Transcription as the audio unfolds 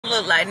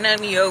look like none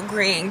of your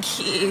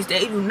grandkids.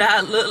 They do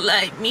not look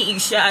like me,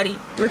 shawty.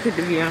 Look at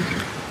the view.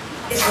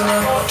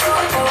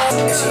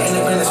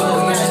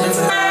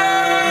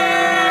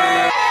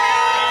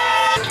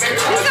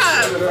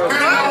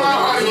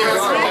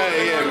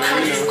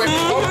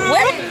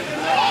 What?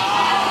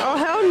 Oh,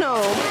 hell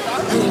no.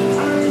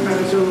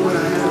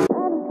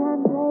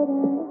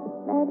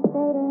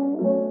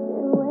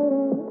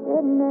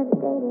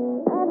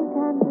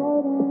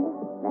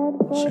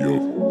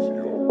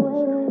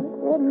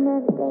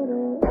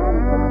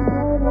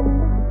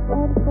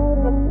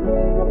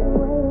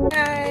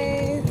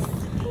 Guys,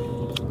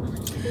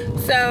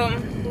 so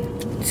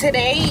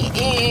today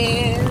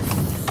is,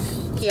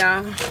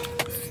 yeah,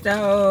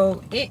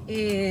 so it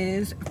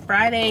is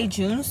Friday,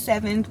 June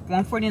 7th,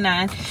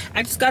 1:49.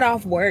 I just got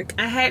off work.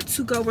 I had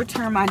to go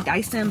return my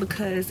Dyson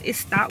because it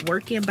stopped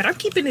working, but I'm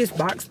keeping this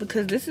box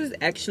because this is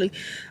actually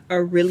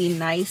a really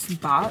nice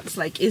box.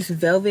 Like, it's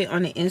velvet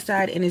on the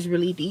inside and it's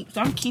really deep,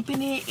 so I'm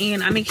keeping it,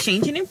 and I'm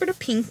exchanging it for the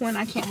pink one.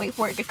 I can't wait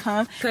for it to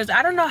come because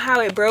I don't know how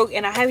it broke,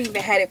 and I haven't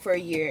even had it for a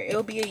year.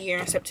 It'll be a year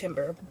in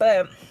September,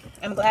 but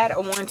I'm glad a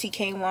warranty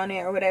came on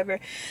it or whatever.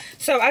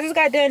 So I just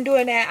got done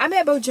doing that. I'm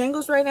at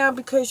Bojangles right now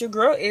because your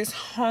girl is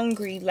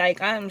hungry.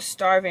 Like, I'm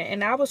starving,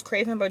 and I was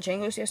craving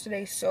Bojangles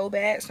yesterday so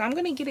bad, so I'm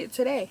gonna get it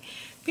today,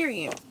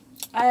 period.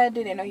 I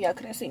didn't know y'all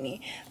couldn't see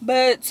me,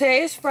 but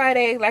today is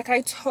Friday. Like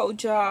I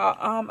told y'all,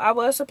 I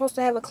was supposed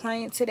to have a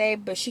client today,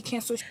 but she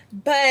canceled.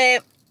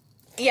 But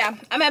yeah,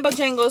 I'm at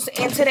Bojangles,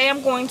 and today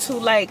I'm going to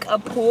like a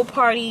pool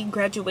party,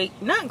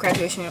 not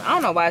graduation, I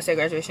don't know why I said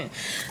graduation.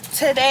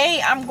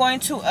 Today I'm going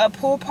to a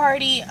pool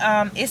party.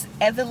 It's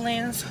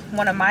Evelyn's,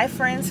 one of my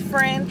friends'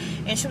 friend,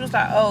 and she was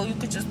like, oh, you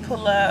could just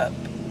pull up.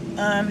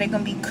 They're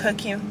gonna be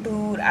cooking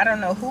food. I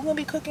don't know who's gonna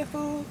be cooking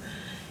food,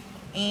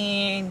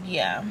 and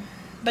yeah,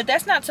 but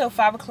that's not till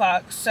 5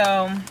 o'clock,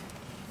 so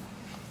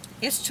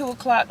it's 2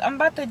 o'clock. I'm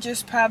about to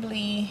just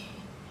probably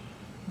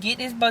get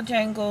this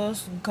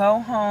Bojangles, go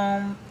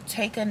home,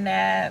 take a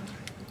nap,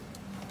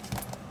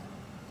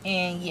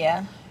 and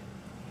yeah,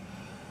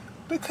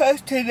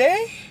 because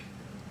today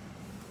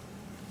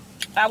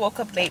I woke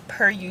up late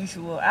per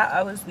usual. I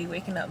always be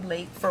waking up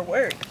late for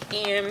work,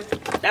 and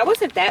that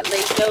wasn't that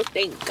late though,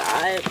 thank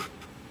God.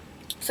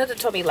 Something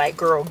told me like,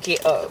 girl,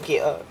 get up,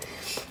 get up.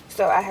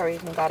 So I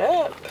hurried and got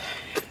up.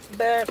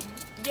 But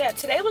yeah,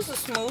 today was a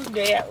smooth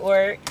day at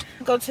work.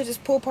 Go to this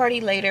pool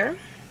party later.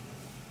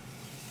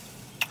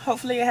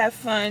 Hopefully I have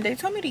fun. They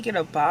told me to get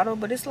a bottle,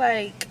 but it's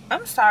like,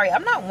 I'm sorry,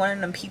 I'm not one of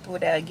them people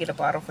that get a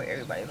bottle for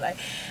everybody. Like,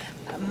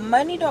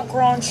 money don't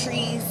grow on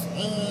trees,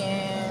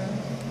 and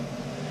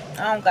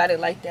I don't got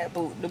it like that,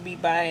 boo, to be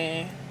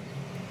buying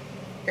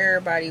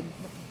everybody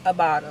a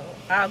bottle.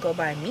 I'll go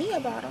buy me a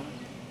bottle.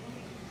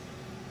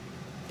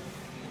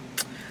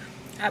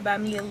 I buy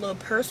me a little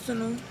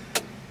personal,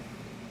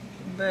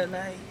 but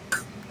like,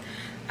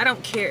 I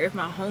don't care if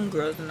my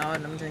homegirls and all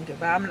of them drink it,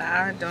 but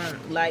I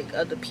don't like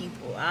other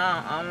people.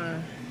 I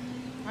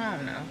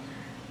don't know.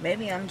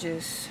 Maybe I'm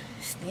just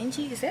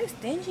stingy. Is that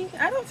stingy?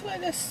 I don't feel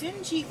like that's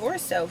stingy or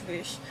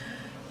selfish.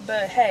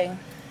 But hey,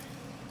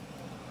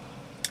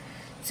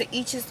 to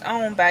each his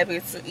own, baby.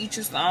 To each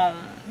his own.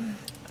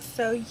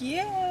 So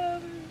yeah,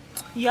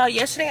 y'all.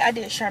 Yesterday I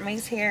did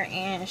Charmaine's hair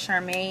and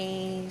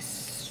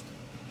Charmaine's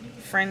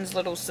friend's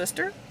little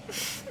sister.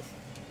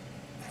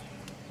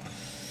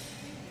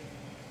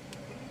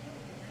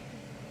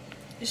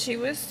 She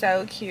was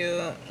so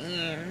cute,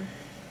 and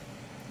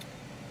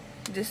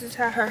this is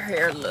how her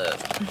hair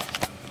looked.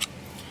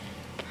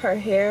 Her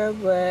hair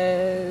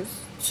was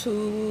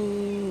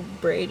two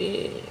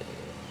braids,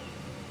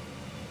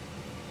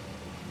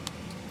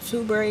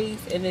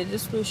 and then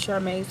this was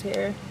Charmaine's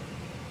hair.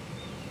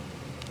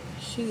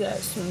 She got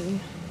some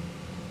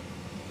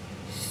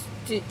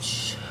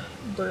stitch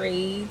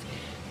braids,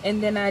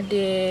 and then I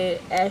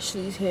did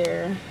Ashley's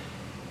hair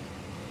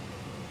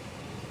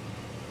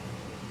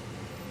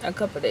a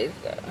couple days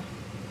ago.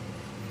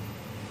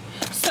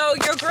 So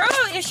your girl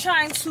is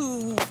trying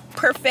to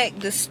perfect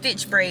the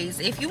stitch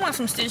braids. If you want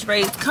some stitch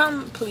braids,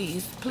 come,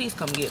 please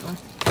come get them.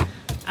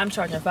 I'm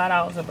charging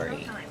 $5 a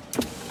braid.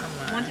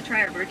 Want to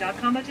try our bird dog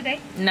combo today?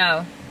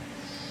 No.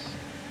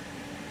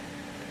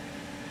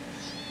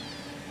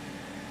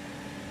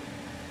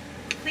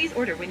 Please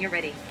order when you're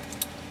ready.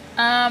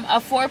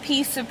 A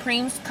 4-piece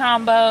Supremes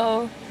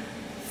combo,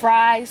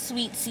 fries,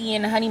 sweet tea,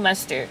 and honey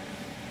mustard.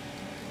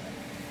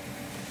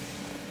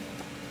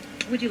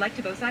 Would you like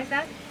to bow size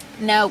that?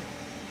 No.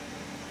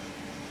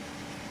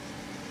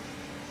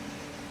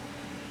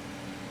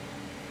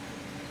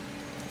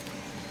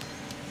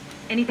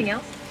 Anything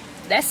else?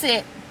 That's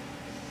it.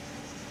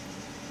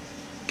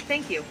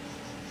 Thank you.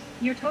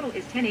 Your total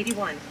is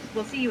 $10.81.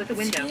 We'll see you at the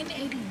window.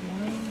 $10.81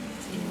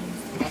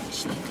 is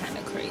actually kind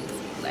of crazy.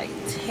 Like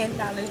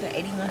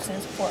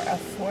 $10.81 for a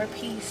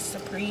 4-piece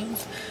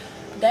Supremes.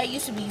 That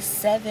used to be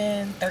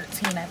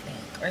 $7.13, I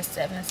think, or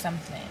 7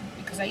 something.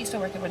 Because I used to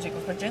work at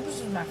Bojangles.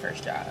 Bojangles was my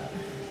first job.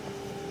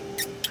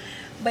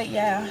 But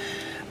yeah,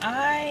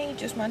 I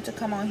just wanted to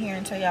come on here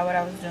and tell y'all what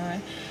I was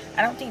doing.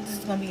 I don't think this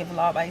is going to be a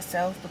vlog by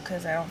itself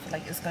because I don't feel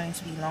like it's going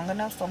to be long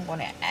enough. So I'm going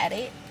to add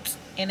it.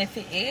 And if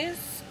it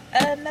is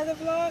another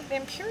vlog,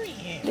 then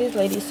period. This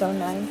lady's so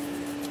nice.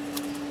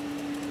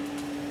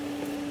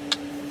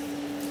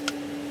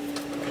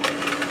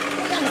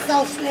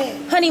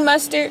 Honey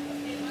mustard.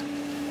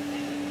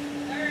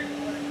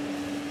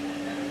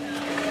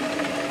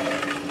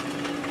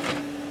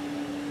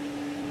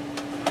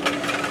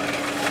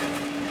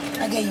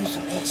 I gave you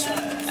some extra.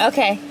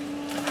 Okay.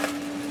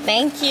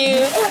 Thank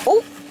you.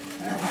 Oh,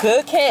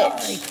 good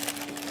catch.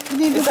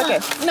 It's okay.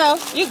 No,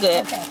 you're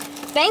good. Okay.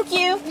 Thank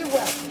you. You're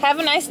welcome. Have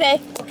a nice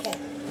day. Okay.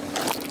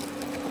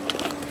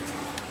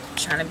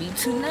 Trying to be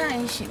too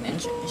nice. She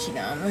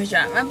done almost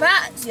dropped my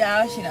box,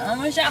 y'all. She done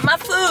almost dropped my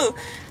food.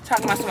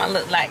 Talking about someone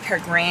look like her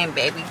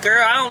grandbaby.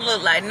 Girl, I don't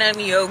look like none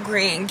of your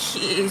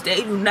grandkids.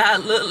 They do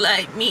not look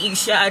like me,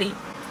 shawty.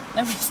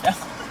 Let me stop.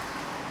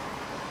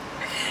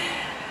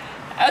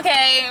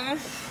 Okay,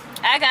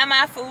 I got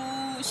my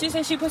food. She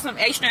said she put some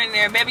extra in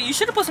there. Baby, you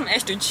should have put some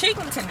extra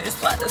chicken tenders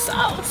for the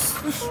sauce.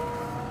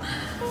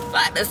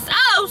 For the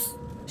sauce.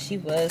 She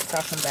was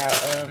talking about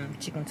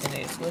chicken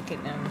tenders. Look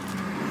at them.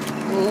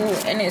 Ooh,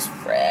 and it's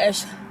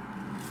fresh.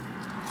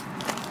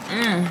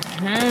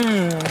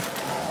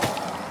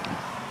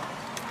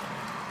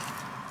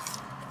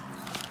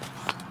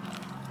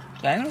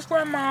 Thanks,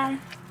 Grandma.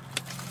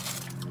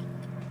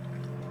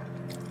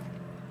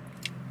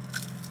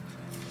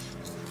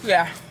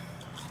 Yeah.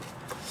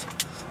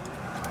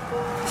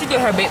 She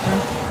did her big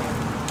one.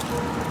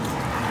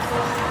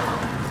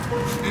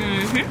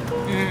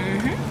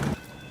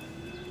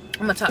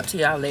 I'm gonna talk to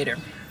y'all later.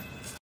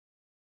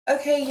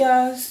 Okay,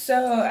 y'all,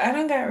 so I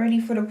done got ready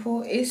for the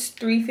pool. It's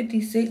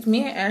 3:56.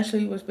 Me and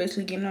Ashley was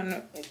basically getting on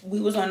the, we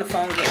was on the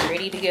phone getting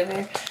ready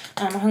together.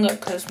 I hung up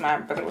because my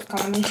brother was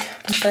calling me.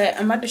 But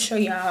I'm about to show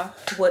y'all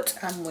what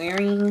I'm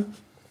wearing.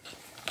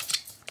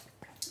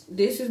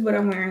 This is what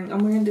I'm wearing. I'm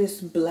wearing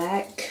this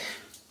black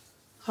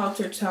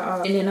halter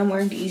top. And then I'm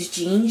wearing these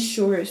jean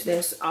shorts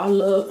that's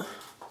all up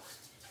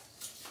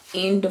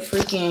in the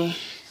freaking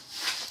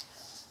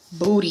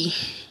booty.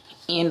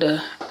 And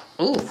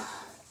ooh.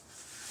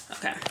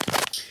 Okay.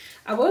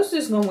 I was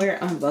just gonna wear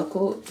it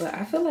unbuckled, but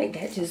I feel like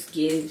that just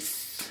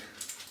gives,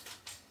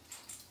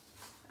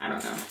 I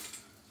don't know.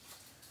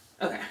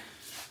 Okay.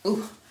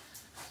 Ooh.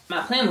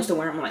 My plan was to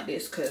wear them like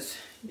this because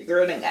the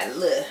girl done got a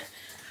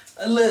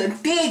little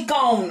dick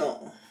on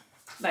them.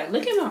 Like,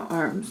 look at my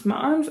arms. My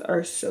arms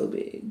are so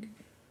big.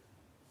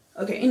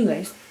 Okay,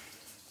 anyways.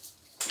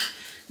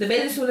 The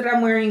bathing suit that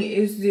I'm wearing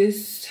is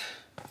this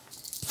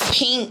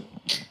pink.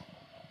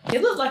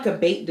 It looked like a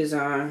bait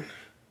design.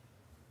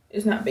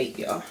 It's not bait,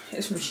 y'all.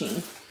 It's from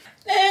Shein.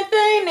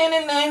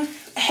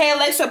 Hey,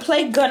 Alexa,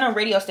 play Gunna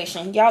radio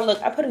station. Y'all,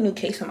 look, I put a new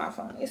case on my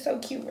phone. It's so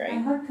cute, right? I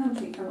heard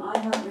country from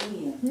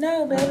iHeartRadio.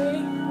 No,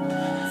 baby.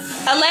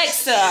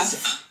 Alexa,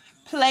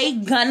 play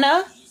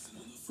Gunna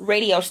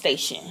radio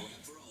station.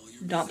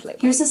 Don't play.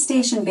 Here's a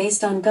station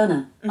based on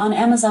Gunna on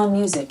Amazon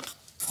Music.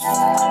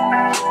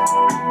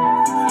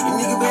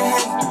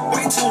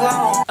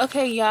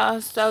 Okay,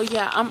 y'all, so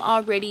yeah, I'm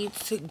all ready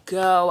to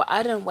go.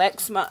 I done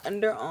waxed my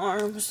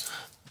underarms,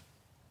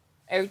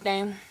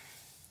 everything.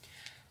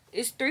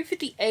 It's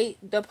 3:58.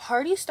 The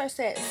party starts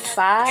at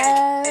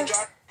 5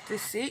 to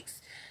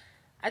 6.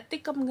 I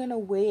think I'm gonna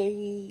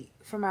wait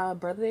for my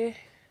brother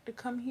to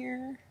come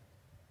here.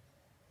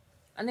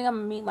 I think I'm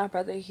gonna meet my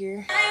brother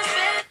here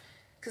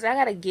because I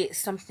gotta get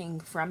something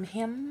from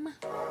him.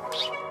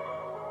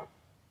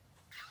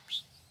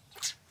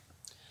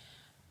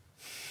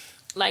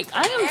 Like,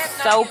 I am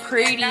so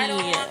pretty.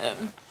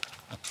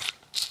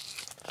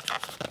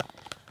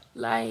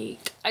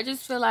 Like, I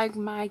just feel like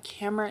my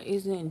camera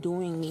isn't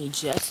doing me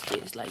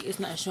justice. Like, it's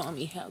not showing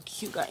me how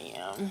cute I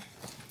am.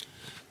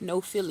 No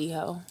Philly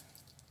hoe.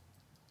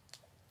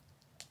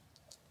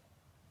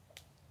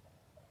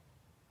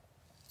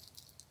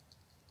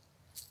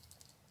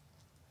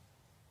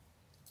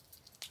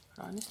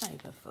 Hold on, it's not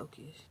even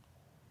focused.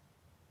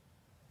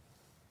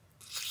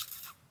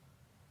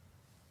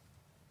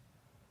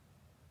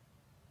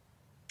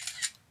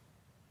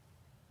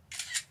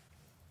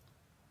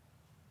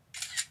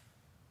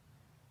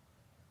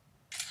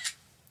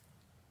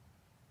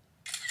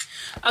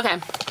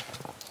 Okay,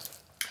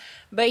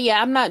 but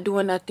yeah, I'm not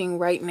doing nothing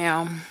right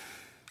now.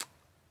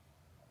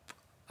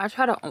 I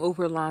try to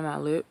overline my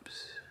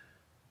lips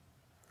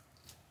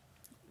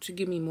to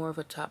give me more of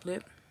a top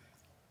lip.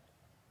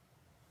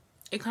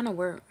 It kind of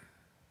worked.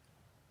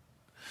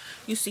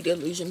 You see the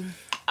illusion.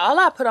 All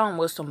I put on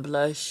was some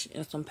blush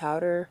and some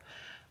powder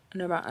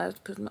under my eyes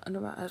because my under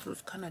my eyes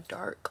was kind of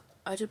dark.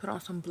 I just put on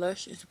some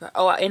blush and some powder.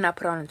 Oh, and I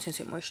put on a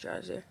tinted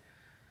moisturizer.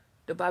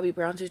 The Bobbi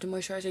Brown tinted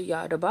moisturizer,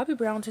 y'all. The Bobbi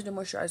Brown tinted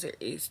moisturizer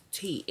is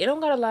tea. It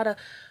don't got a lot of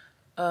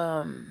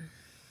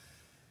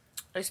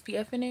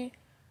SPF in it,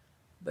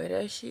 but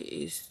that shit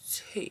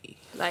is tea.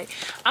 Like,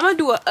 I'm gonna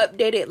do an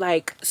updated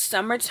like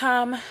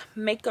summertime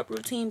makeup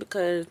routine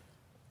because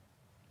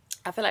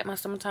I feel like my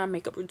summertime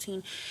makeup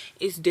routine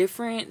is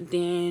different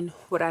than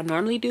what I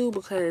normally do,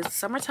 because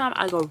summertime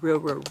I go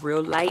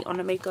real light on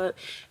the makeup.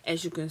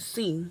 As you can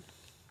see,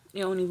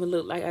 it don't even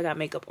look like I got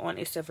makeup on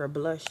except for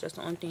blush. That's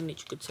the only thing that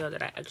you could tell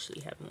that I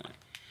actually have on.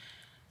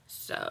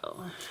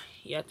 So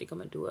yeah, I think I'm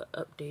gonna do an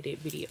updated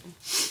video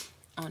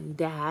on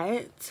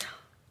that.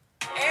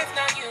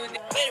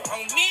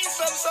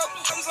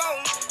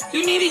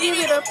 You need to give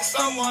it up to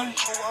someone.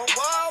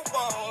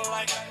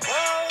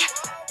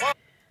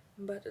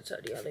 I'm about to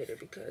talk to y'all later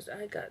because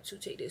I got to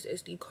take this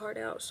SD card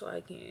out so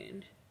I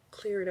can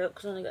clear it up,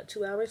 because I only got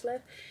 2 hours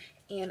left,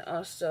 and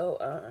also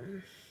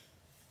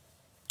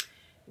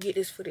get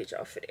this footage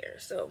off of there.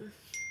 So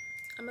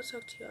I'm gonna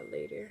talk to y'all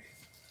later.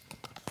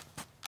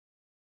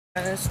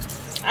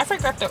 I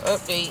forgot to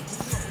update,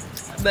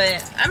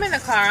 but I'm in the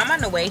car. I'm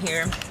on the way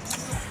here.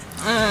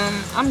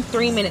 I'm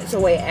 3 minutes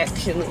away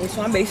actually,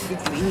 so I'm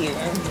basically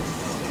here.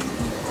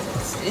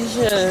 It's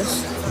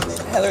just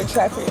hella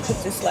traffic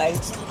with this light.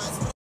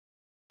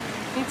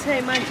 You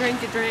take my drink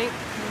to drink.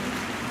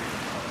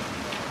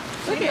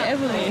 Look at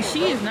Evelyn.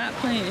 She is not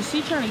playing.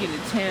 She trying to get a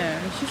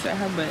tan. She said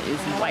her butt is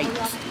white.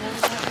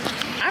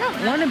 I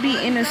don't want to be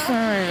in the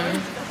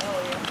sun.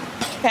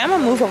 Okay, I'm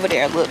gonna move over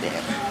there a little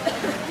bit.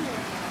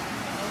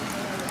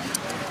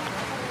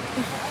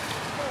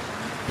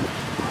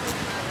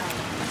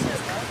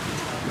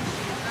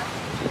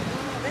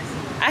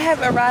 I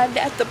have arrived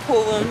at the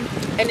pool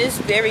and it's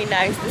very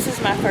nice. This is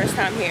my first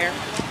time here.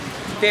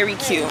 Very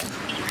cute.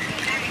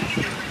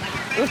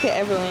 Look at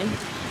Evelyn.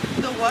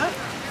 The what?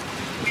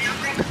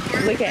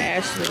 Look at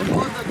Ashley.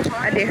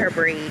 I did her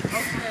braids.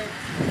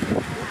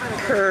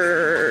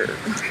 Her.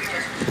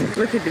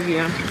 Look at the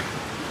view.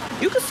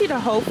 You can see the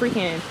whole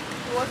freaking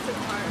What's the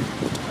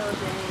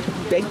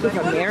part? Bank of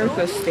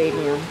America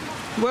Stadium.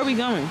 Where are we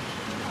going?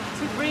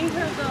 To bring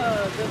her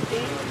the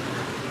thing.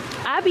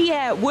 I be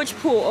at which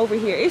pool over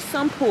here? It's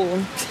some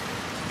pool.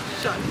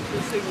 Shut.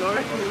 Just ignore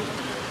it.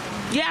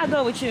 Yeah, I'll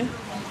go with you.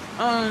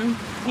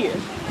 Here.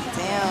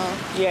 Damn.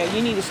 Yeah,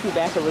 you need to scoot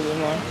back a little bit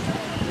more.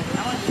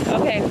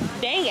 Okay.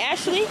 Dang,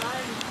 Ashley.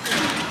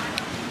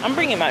 I'm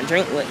bringing my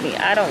drink with me.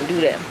 I don't do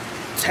that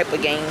type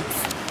of games.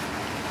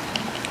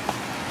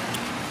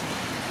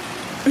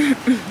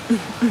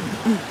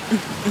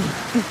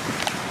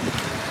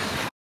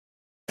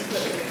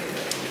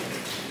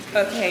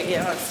 Okay,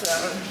 yeah, so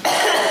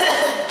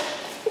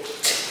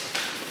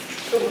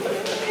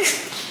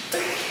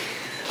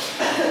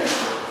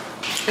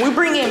we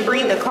bring in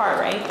Bree in the car,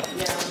 right?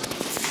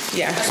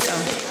 Yeah, so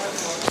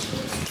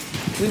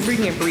we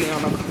bring in Bree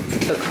on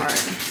the car.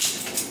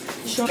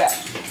 Show that.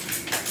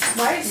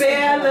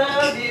 Say I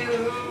love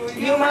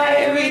you. You're my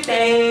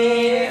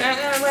everything.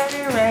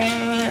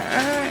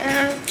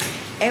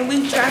 And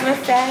we driving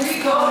fast.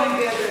 We going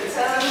together.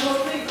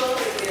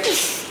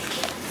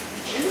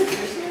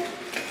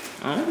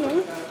 I don't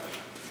know.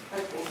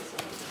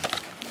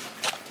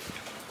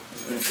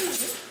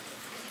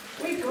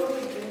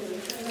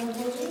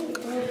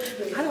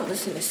 I don't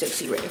listen to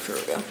Sexy Red for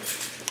real.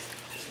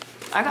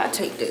 I gotta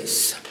take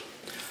this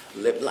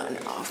lip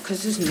liner off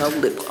because there's no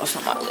lip gloss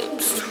on my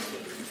lips.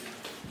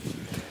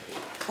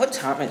 What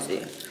time is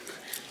it?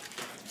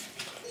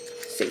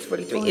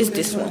 6:43. It's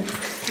this one.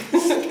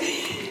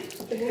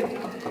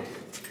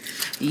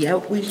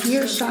 Yep, we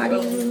here,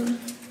 shawty.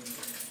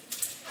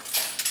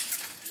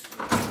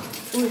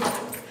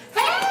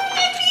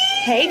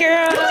 Hey,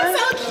 girl. You're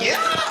so cute.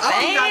 Oh,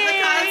 you got the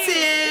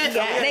content.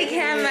 Got the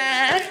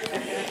camera.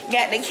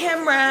 Got the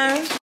camera.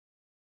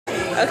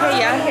 Okay,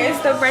 y'all, here's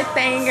the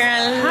birthday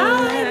girl.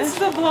 Hi, it's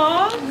the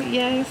vlog.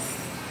 Yes.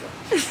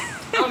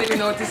 I don't even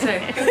know what to say.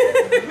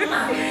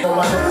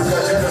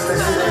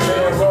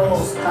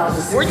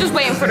 We're just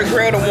waiting for the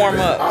grill to warm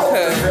up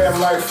because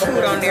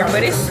food on there,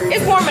 but it's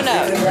warming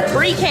up.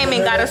 Bree came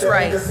and got us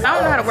right. I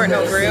don't know how to work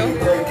no grill.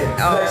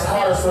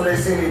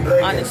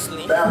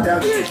 Honestly. Girl,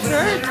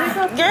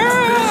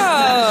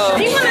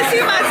 you want to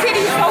see my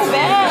titties so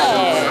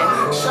bad.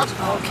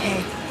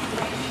 Okay.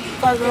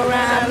 Fuck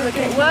around, look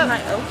at what?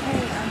 Like, okay.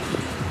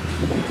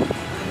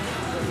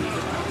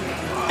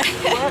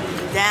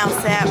 Down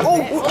south. Oh.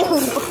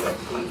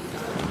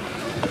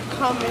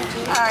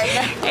 Alright,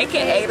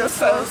 aka the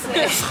sauce.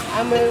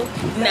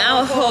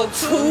 Now hold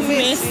 2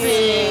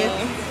 missing.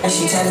 And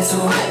she tended to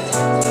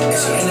and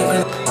she ended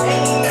with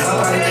and her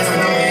body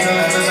different number, you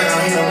know, just like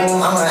I ain't no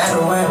move. I'm gonna act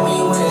away when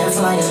you win it,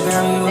 feel like it's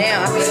very you.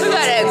 Damn, you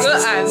got that good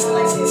eye.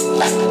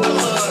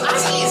 I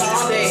eat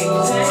all day.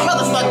 I'm about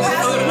to fuck this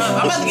food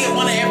up. I'm about to get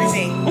one of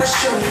everything.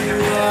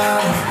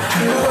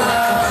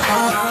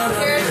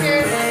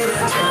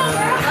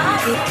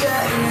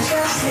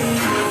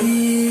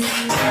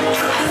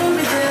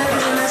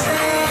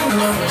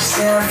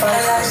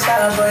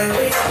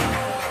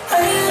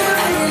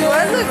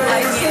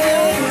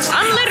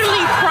 I'm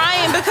literally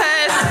crying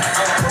because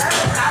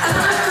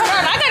come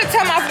on, I gotta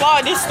tell my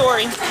vlog this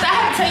story. I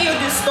have to tell you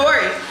this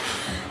story.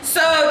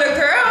 So the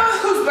girl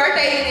whose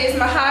birthday it is,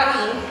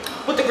 Mahati,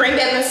 with the green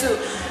denim suit,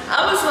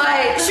 I was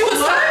like, she was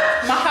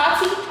like,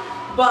 Mahati?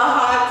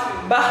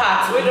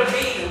 Bahati. With a B.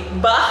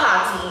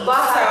 Bahati.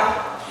 So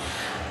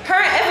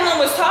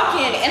was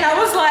talking, and I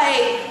was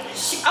like,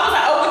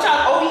 oh, what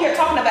y'all over here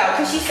talking about?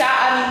 Because she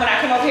saw me when I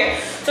came over here.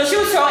 So she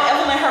was showing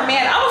Evelyn her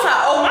man. I was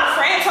like, oh, my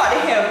friend talked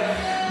to him.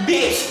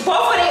 Bitch,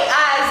 both of their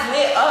eyes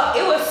lit up.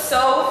 It was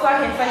so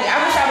fucking funny. I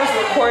wish I was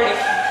recording.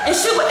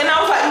 And I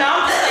was like, no,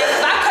 I'm just saying,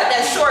 because I cut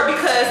that short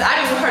because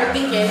I didn't want her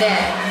thinking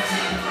that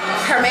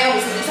her man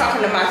was really talking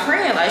to my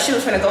friend. Like, she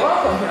was gonna go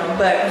off on him.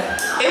 But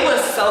it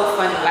was so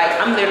funny. Like,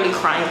 I'm literally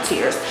crying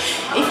tears.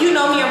 If you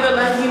know me in real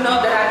life, you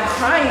know that I'm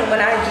crying when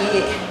I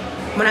be.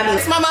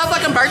 It's my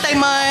motherfucking birthday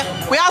month.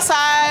 We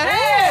outside.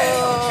 Hey.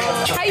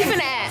 How you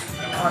finna act?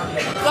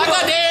 Like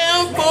a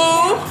damn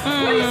fool.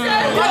 What you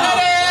say? Like a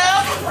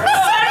damn.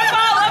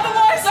 Certified lover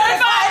boy.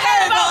 Certified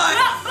lover boy.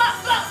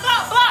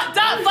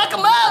 Don't fuck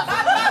him up.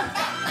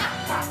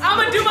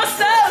 I'ma do my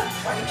stuff.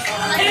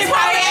 And it's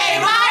probably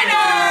A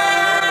minor.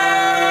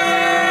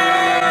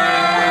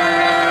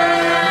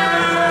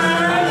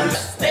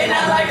 They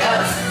not like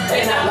us.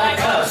 They not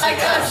like us.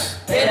 Like us.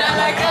 They not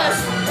like us.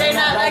 They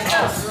not like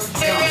us.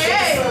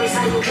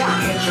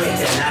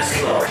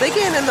 They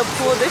getting in the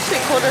pool. This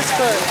shit cold as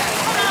fuck.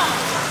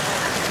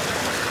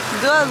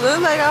 Do I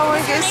look like I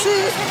want to get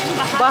sick?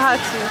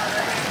 Bahati.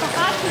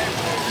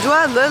 Do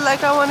I look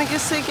like I want to get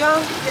sick,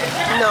 y'all?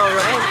 No,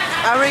 right?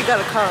 I already got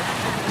a cough.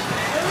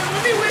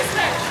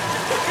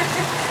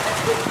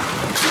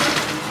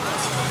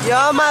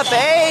 Y'all, my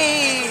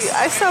babe.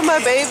 I saw my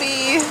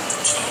baby.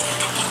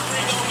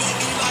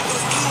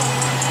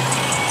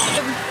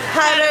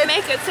 How to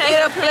make a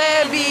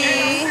plan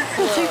B.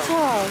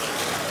 TikTok.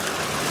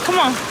 Come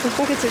on. Let's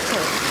look at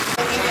TikTok.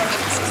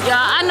 Y'all,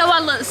 I know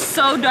I look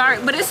so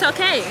dark, but it's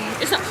okay.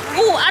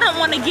 Ooh, I don't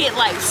want to get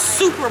like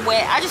super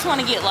wet. I just want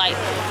to get like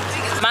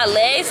my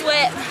legs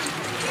wet.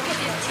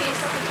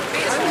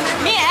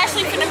 Me and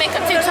Ashley finna make a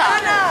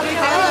TikTok. We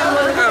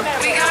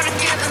got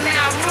together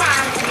now,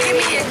 give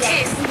me a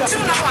kiss.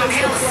 You know I'm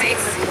hella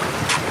sexy.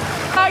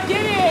 I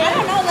get it. I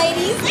don't know,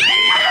 ladies.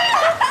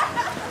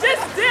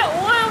 Just did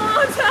one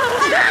more time.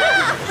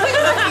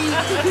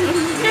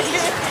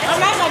 I'm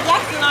not my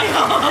Jackson like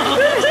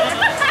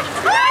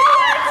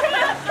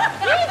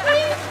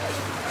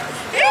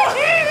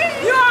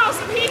You're on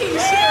some heating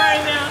shit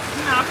right now.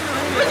 Nah,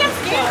 we're just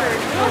scared.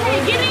 Go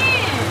ahead, get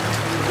in.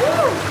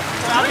 Woo.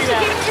 Once you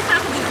get in, it's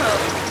not gonna be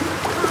cold.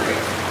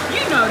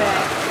 You know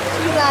that.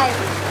 You like,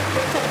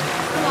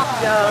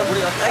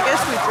 I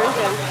guess we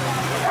drinking.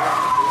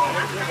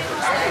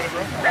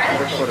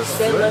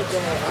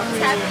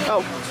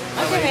 Oh.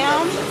 Okay,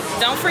 ma'am.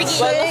 Don't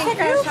forget. Let's take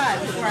our shot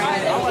before I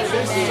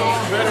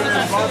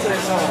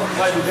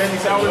Like the Danny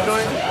Sour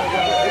joint?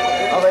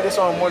 I like this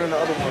one more than the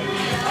other one.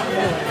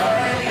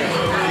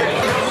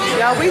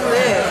 Yeah, we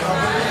lit.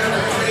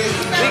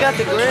 We got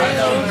the grills.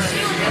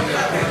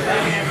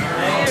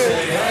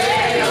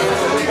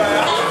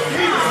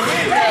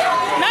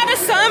 Now the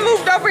sun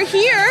moved over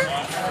here.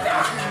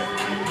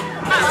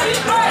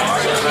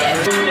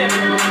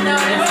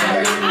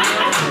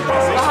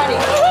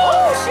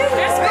 Oh, shit,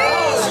 that's me.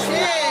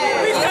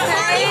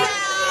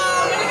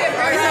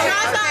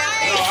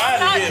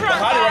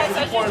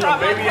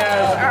 Baby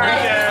ass,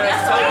 big ass.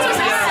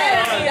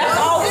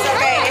 Oh, it's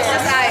okay. It's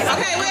just like,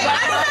 Okay, wait. I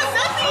don't have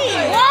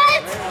nothing.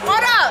 What?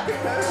 Hold up.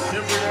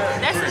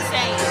 That's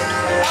insane.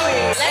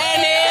 And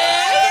then.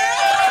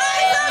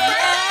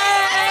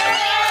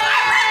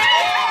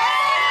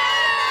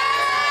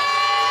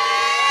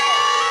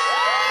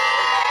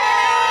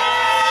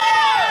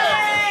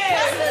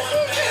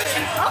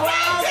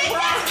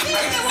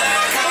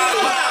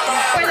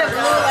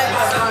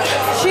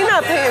 she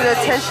not paying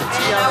attention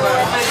to y'all.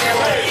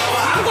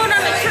 I'm going on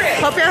a trip.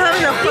 Hope you're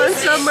having a fun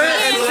summer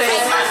and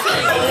safe.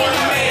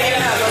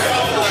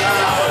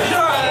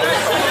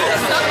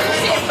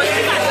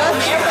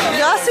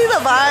 Y'all see the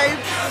vibe?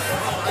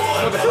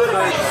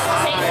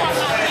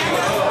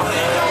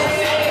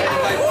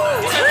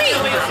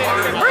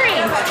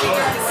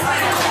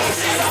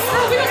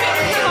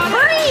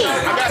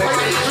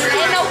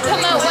 Ain't no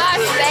come up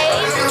watch,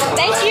 babe.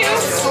 Thank you.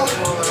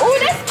 Oh,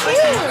 that's cute.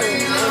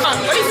 What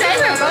do you say?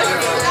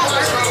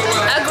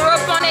 I grew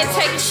up on that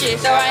taking shit,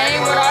 so I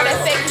ain't with all that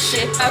faking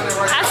shit.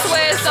 I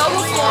swear it's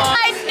over for.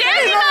 I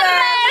dare you know the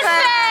last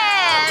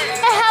time.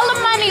 A hell of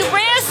money,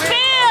 real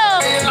spill.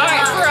 All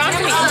right, for on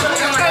me.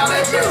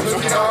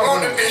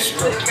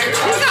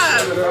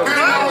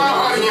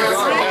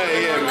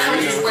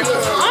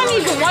 I don't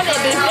even want that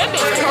bitch. That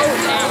bitch cold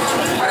now.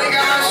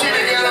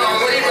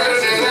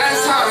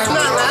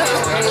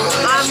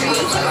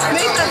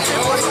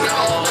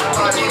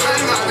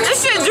 This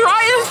shit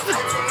dry as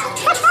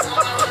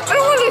I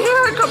don't want to hear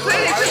her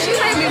complain because she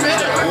made me mad.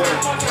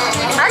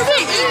 I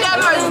can't eat that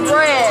much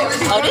bread.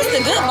 Oh, this the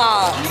good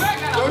vibe.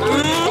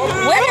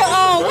 Where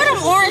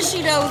them orange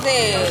Cheetos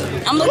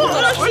at? I'm looking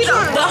for the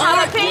Cheetos. The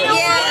jalapeno?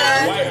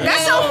 Yeah.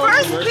 That's your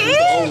first pick?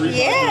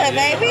 Yeah,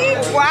 baby.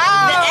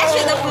 Wow.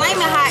 Actually, the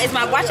Flamin' Hot is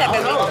my, watch out,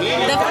 baby.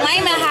 The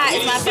Flamin' Hot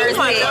is my first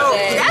pick.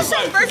 That's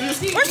your first,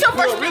 what's your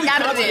first pick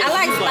out of this? I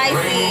like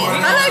spicy.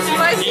 I like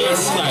spicy.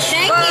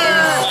 Thank you.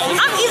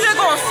 I'm either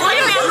going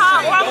Flamin'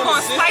 Hot or I'm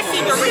going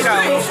spicy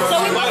Doritos.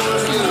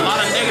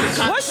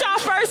 What's your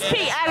first pick?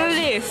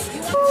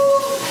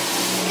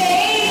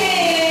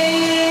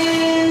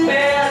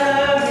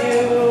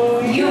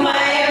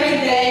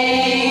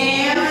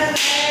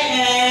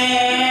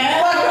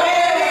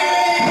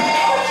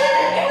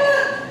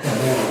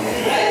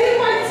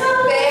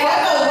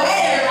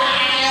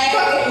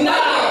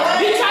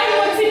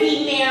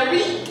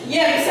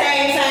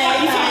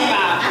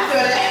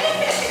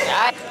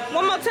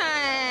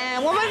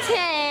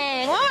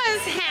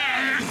 is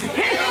hot.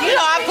 You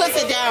know, I put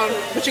it down,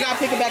 but you gotta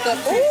pick it back up.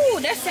 Ooh,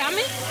 that's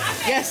salmon?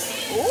 Yes.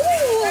 Ooh.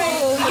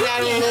 You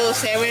got a little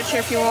sandwich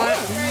if you want.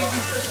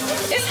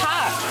 It's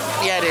hot.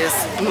 Yeah, it is.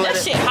 That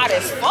shit hot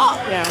as fuck.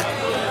 Yeah.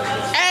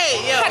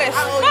 Hey, yo. Hot as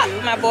fuck,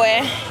 my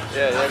boy.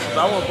 Yeah,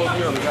 I want to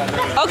be on the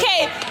goddamn.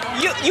 Okay,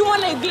 you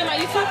want to be in my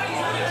YouTube?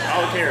 I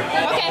don't care.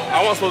 Okay.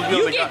 I want supposed to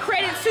be on the You get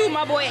credit too,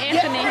 my boy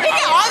Anthony. He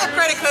got all the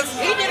credit because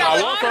he did all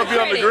I want to be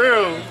on the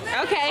grill.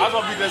 Okay. I'm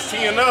going to be just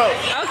teeing up.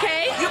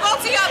 Okay. You go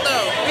tee out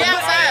though. We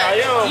outside.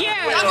 I am.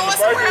 Yeah. Y'all going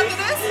somewhere after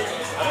this?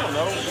 I don't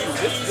know.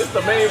 This the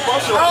main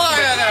function. Oh,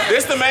 yeah.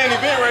 This the main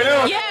event right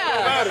now.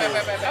 Yeah.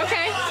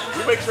 Okay.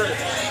 You make sure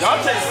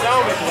y'all take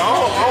salmon because I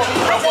don't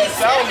eat no fucking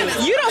salmon.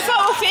 You don't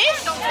sell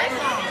fish?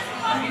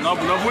 No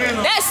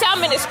bueno. That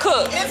salmon is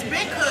cooked. It's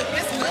been cooked.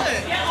 It's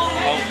good.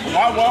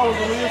 Why was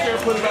the lead there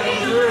putting it on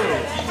the grill?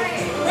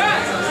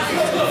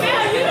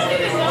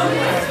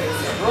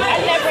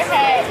 I never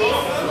had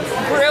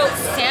grilled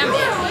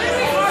salmon,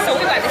 so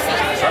we about to see.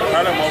 Try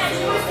that one.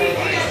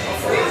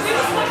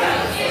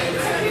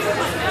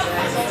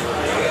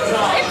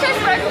 It's just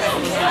regular.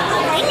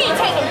 You need to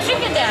take the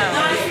chicken down.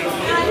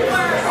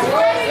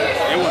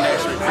 They wasn't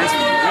actually crispy.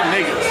 Them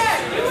niggas.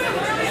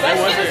 They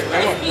wasn't.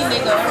 Crispy,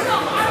 nigga.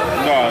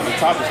 No, the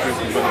top is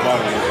crispy, but the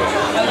bottom is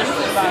crispy.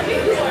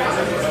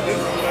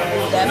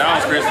 Now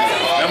it's crispy.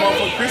 That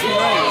motherfucker crispy now.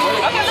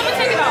 Okay, let me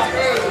take it off.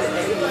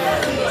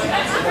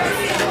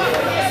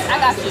 I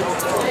got you.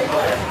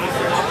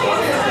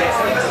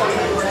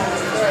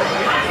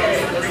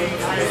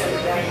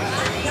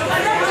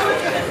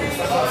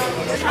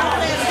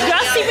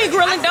 Y'all see me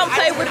grilling, don't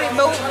play with it,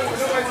 boo.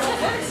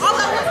 All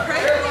that was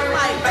crazy.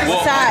 Like,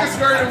 Side.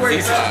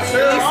 East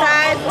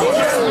side.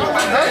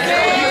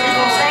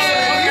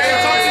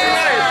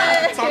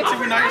 Talk to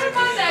me nice.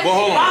 But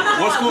hold on.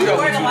 What school y'all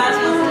went to?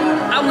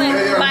 I went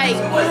like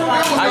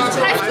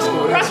high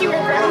school, Rocky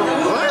River. I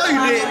know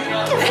you did.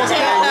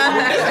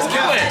 That's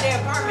Kelly.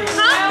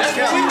 Huh? That's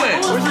Kelly. We went.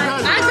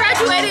 I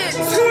graduated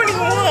 21.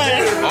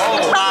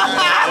 Oh.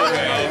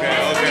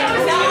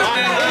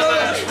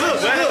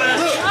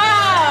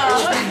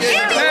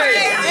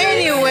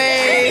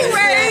 Anyway,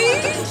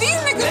 these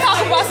niggas talk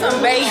about some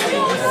babies.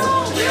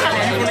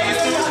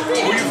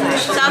 Where you from?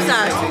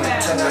 Southside.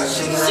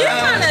 She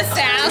from the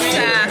South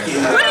Side.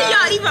 What do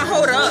y'all even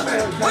hold up?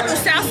 What do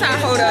South Side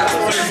hold up?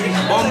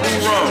 Bamboo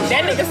rum.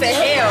 That nigga said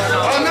hell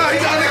no. Oh no, he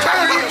got the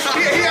camera.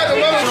 He had the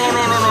logo.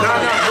 No.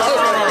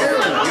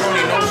 You don't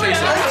need no chase.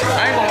 I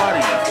ain't gonna lie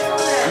to you.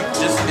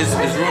 It's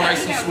real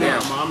nice and sweet.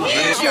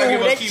 You gotta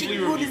give us key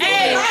flavor.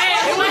 Hey,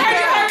 we heard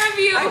your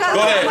review. Go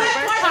ahead.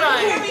 Hold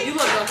on. You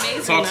look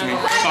amazing. Talk to me.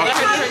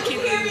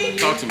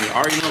 Talk to me. I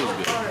already know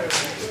it's good.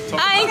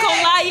 I ain't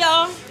gonna lie,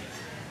 y'all.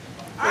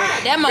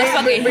 That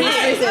motherfucker hit. I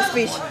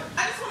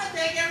just want to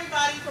thank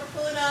everybody for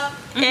pulling up.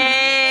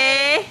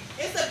 Hey.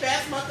 It's the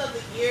best month of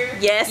the year.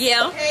 Yes.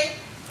 Yeah. Okay?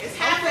 It's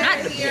halfway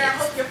through the year. I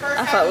hope your first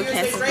I half thought of we the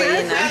year is canceled great. for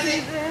you now.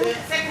 The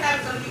second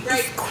half is going to be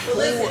great. But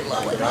listen, the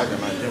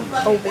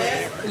month of the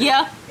best.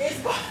 Yeah.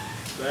 It's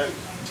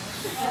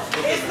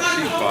my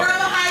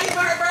girl Heidi's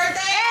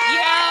birthday.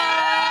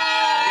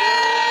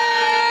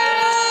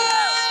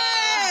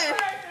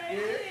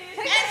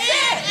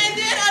 And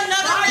then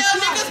another real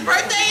nigga's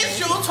birthday is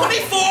June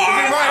 24th.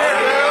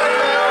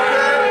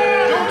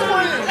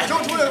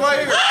 June 20th right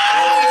here.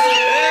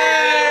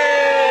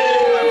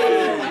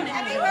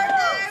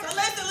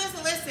 So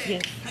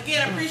listen. Again,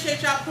 I appreciate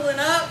y'all pulling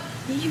up.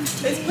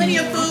 There's plenty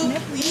of food.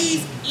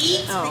 Please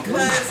eat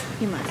because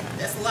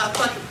that's a lot of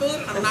fucking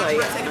food. I'm not trying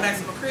to take it back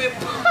to my crib.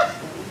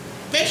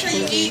 Make sure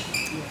you eat.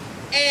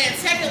 And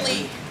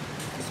secondly,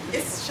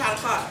 it's a shot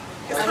o'clock.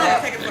 It's time to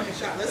take a fucking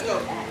shot. Let's go.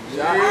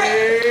 Girl,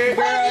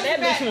 that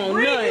bitch won't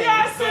nut.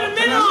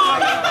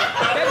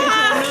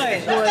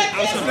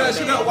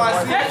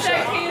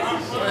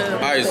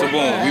 Alright, so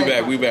boom,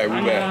 we back.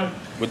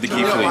 With the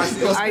key,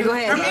 please. Alright, go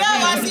ahead.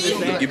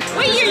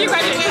 What year you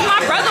graduated?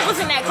 My brother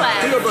was in that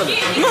class.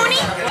 Mooney?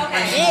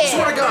 Yeah.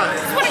 Swear to God.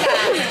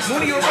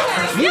 Mooney, your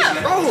Yeah.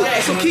 Oh,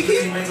 so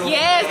Kiki?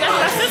 Yes, that's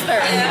my sister.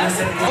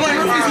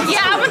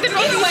 Yeah, I went to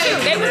Northwest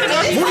too. They went to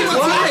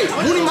Northwest.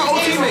 Mooney, my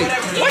old teammate.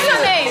 What's your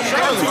name?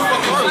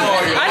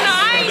 I know,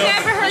 I ain't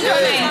never heard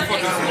your name.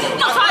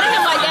 Don't talk to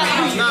him like that.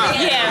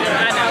 Yeah,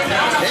 I know.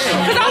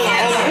 Cause I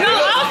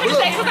was gonna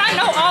say, cause I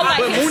know all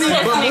like his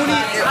niggas.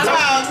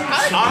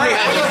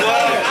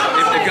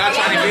 If the guy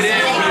trying to get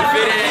in, he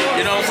fit in,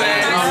 you know what I'm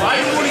saying? Why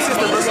you Mooney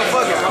sister, bro? So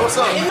fuck it. What's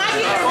up? It might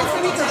be close to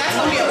me because that's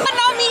going to be a... I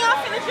know me, I'm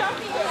finna jump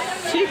in.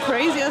 She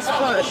crazy as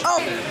fuck.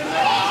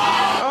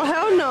 Oh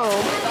hell no.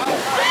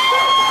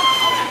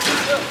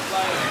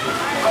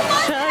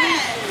 Charlie.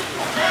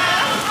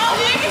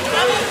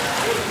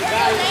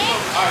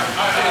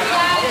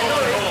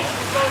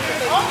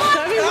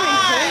 Charlie went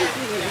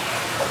crazy.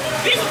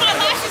 Bitch, my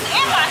lashes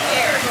and my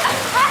hair.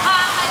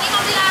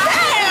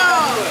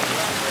 Damn.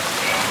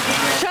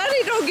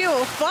 Charlie don't give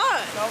a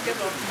fuck.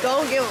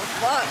 Don't give a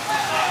fuck.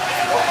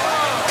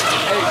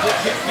 Hey,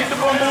 get the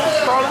bamboo,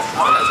 Carlos.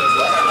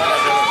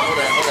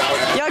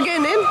 Y'all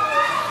getting in?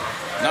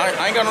 Nah,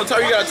 I ain't got no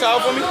towel. You got a towel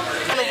for me?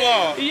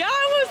 Y'all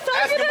was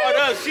talking about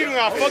us. She done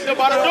got fucked up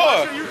by the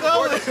door.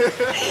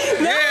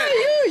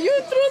 You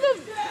threw the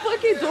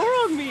fucking door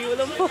on me.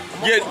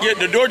 Yeah,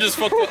 the door just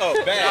fucked up.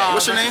 Bad.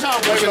 What's your name?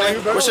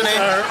 What's your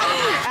name?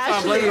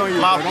 Ashley.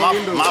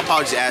 My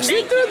apologies, Ashley.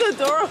 You threw the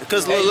door.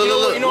 Because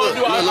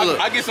look.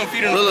 I get some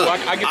feet in Look, the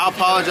I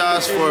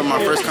apologize for my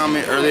first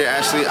comment earlier,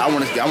 Ashley. I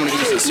want to give you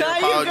a sincere Nah,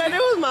 you apology. good. It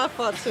was my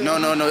fault too. No,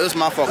 it was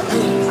my fault.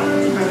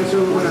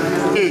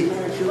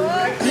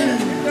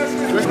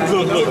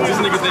 Look, this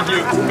nigga think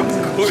you.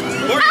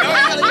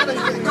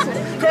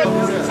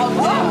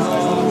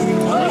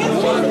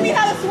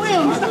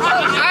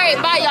 Alright,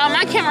 bye y'all.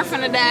 My camera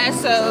finna die,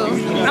 so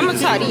I'm gonna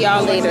talk to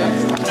y'all later.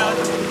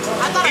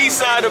 East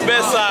side, the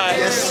best side.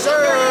 Yes,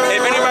 sir.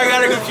 If anybody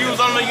got it confused,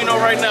 I'm letting you know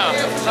right now.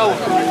 No.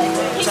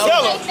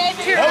 Tell him.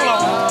 Hold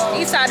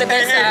on. East side, the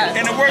best side.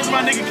 And the words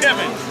my nigga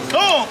Kevin.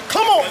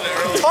 Come on.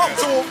 Talk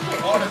to him.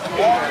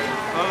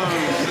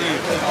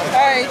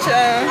 Alright,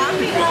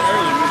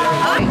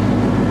 y'all.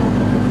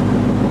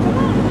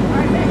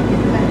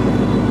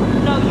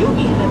 No, you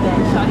get in the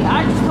back, shawty.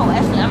 I just told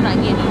Ashley I'm not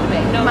getting in the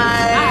back. No,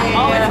 I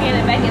always get in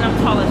the back and I'm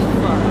tall as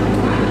fuck.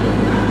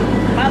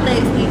 My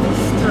legs need to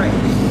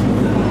stretch.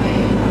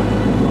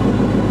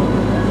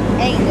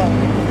 Ain't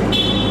going.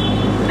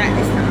 Not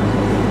this time.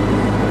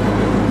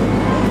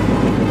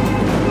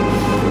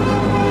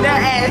 That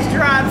ass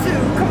dry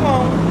too. Come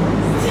on.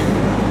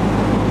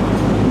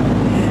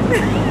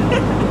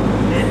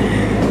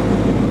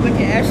 Look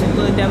at Ashley,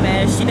 little dumb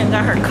ass. She done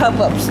got her cup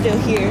up still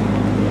here.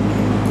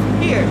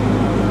 Here.